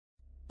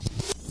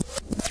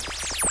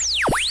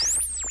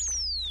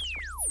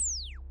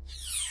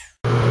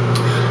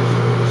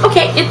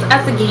Okay, it's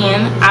us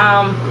again.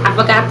 I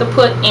forgot to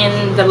put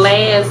in the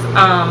last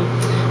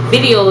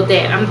video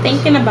that I'm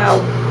thinking about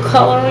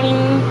coloring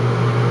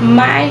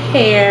my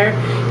hair,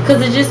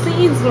 because it just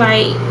seems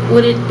like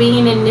with it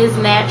being in this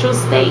natural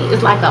state,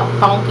 it's like a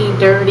funky,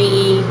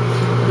 dirty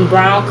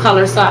brown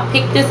color. So I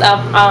picked this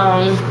up,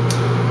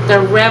 the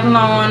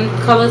Revlon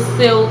Color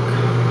Silk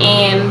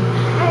in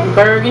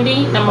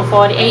Burgundy, number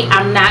 48.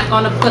 I'm not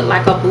going to put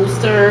like a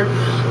booster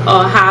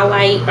or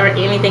highlight or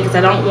anything, because I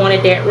don't want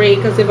it that red,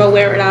 because if I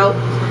wear it out,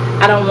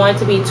 I don't want it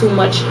to be too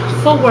much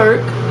for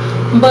work.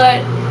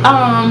 But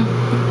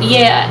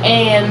yeah,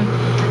 and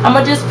I'm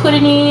gonna just put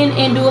it in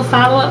and do a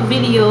follow-up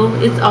video.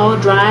 It's all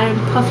dry and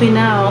puffy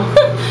now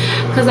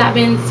because I've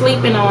been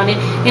sleeping on it,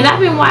 and I've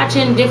been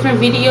watching different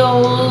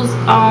videos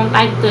on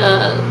like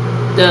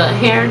the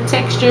hair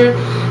texture.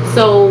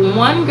 So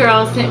one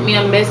girl sent me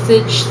a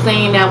message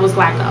saying that was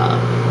like a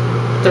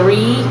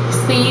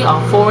 3C or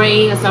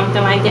 4A or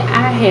something like that.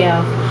 I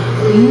have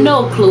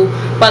no clue,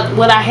 but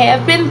what I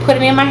have been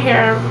putting in my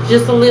hair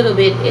just a little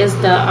bit is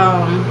the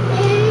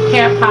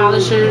hair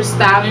polisher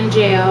styling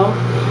gel.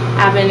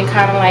 I've been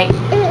kind of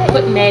like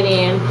putting that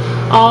in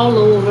all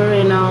over,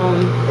 and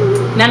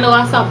I know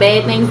I saw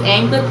bad things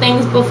and good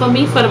things, but for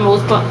me, for the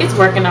most part, it's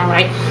working all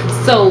right.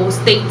 So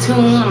stay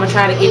tuned. I'm gonna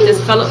try to get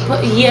this color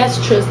put.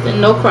 Yes,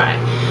 Tristan, no cry.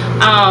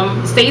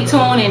 Stay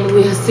tuned and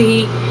we'll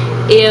see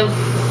if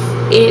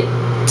it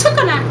took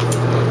or not.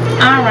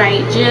 All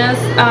right,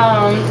 just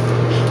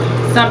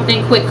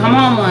something quick. Come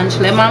on, Munch,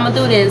 let mama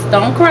do this.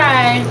 Don't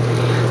cry.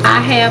 I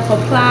have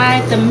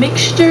applied the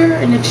mixture,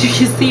 and if you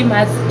can see,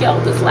 my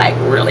scalp is like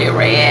really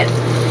red,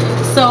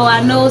 so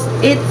I know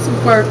it's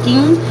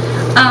working.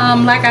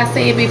 Like I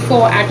said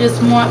before, I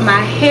just want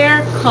my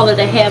hair color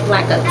to have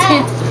like a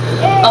tint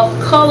of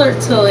color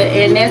to it,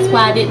 and that's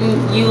why I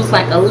didn't use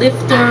like a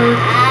lifter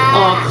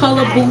or a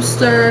color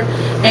booster.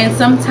 And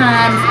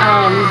sometimes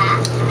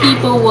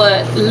people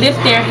would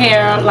lift their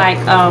hair like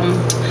a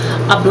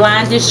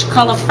blindish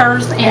color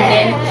first, and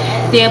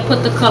then they'll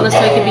put the color so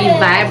it can be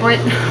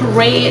vibrant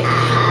red.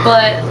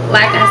 But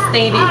like I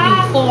stated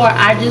before,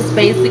 I just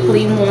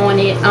basically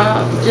wanted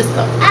just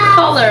a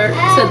color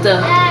to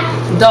the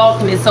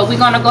darkness. So we're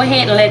gonna go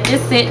ahead and let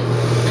this sit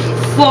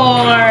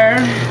for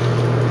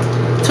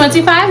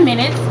 25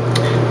 minutes.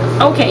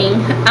 Okay,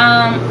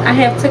 I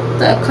have took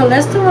the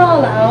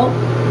cholesterol out.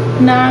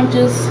 Now I'm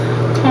just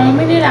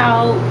combing it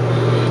out,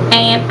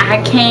 and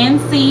I can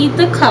see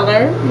the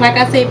color. Like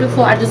I said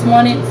before, I just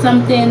wanted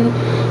something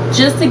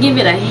just to give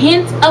it a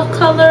hint of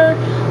color,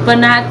 but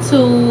not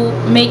to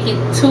make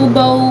it too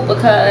bold,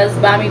 because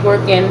by me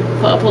working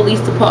for a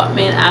police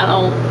department, I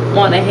don't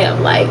want to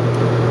have like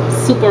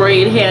super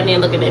red hair and they're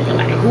looking at me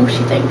like, who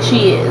she thinks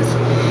she is.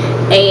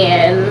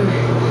 And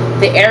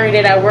the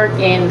area that I work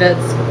in, the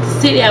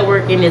city I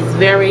work in, is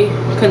very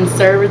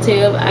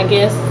conservative, I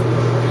guess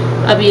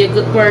that'd be a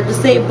good word to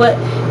say. But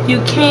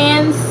you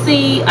can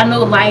see, I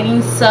know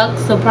lighting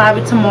sucks, so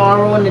probably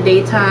tomorrow in the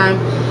daytime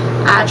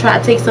I try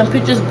to take some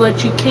pictures,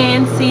 but you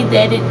can see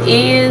that it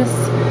is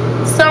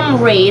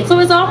some red. So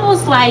it's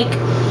almost like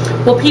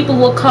what people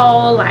would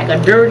call like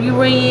a dirty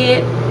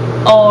red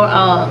or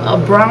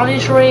a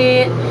brownish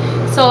red.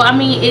 So I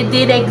mean, it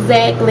did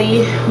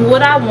exactly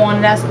what I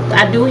wanted.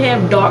 I do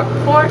have dark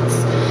parts,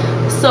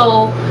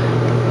 so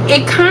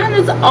it kind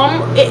of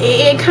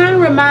it kind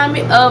of reminds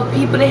me of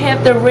people that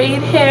have the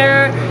red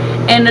hair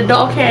and the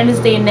dark hair, and it's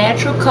their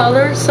natural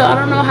color. So I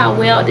don't know how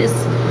well this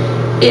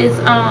is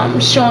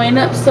showing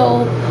up.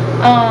 So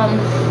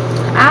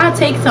I'll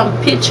take some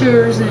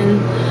pictures and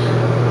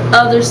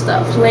other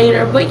stuff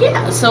later. But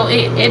yeah, so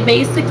it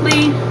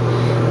basically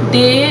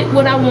did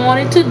what I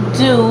wanted to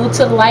do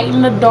to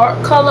lighten the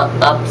dark color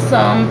up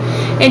some,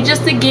 and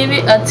just to give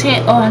it a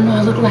tint. Oh, I know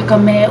I look like a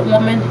mad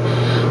woman,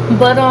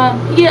 but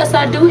yes,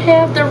 I do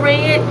have the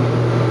red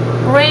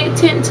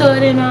tint to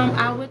it, and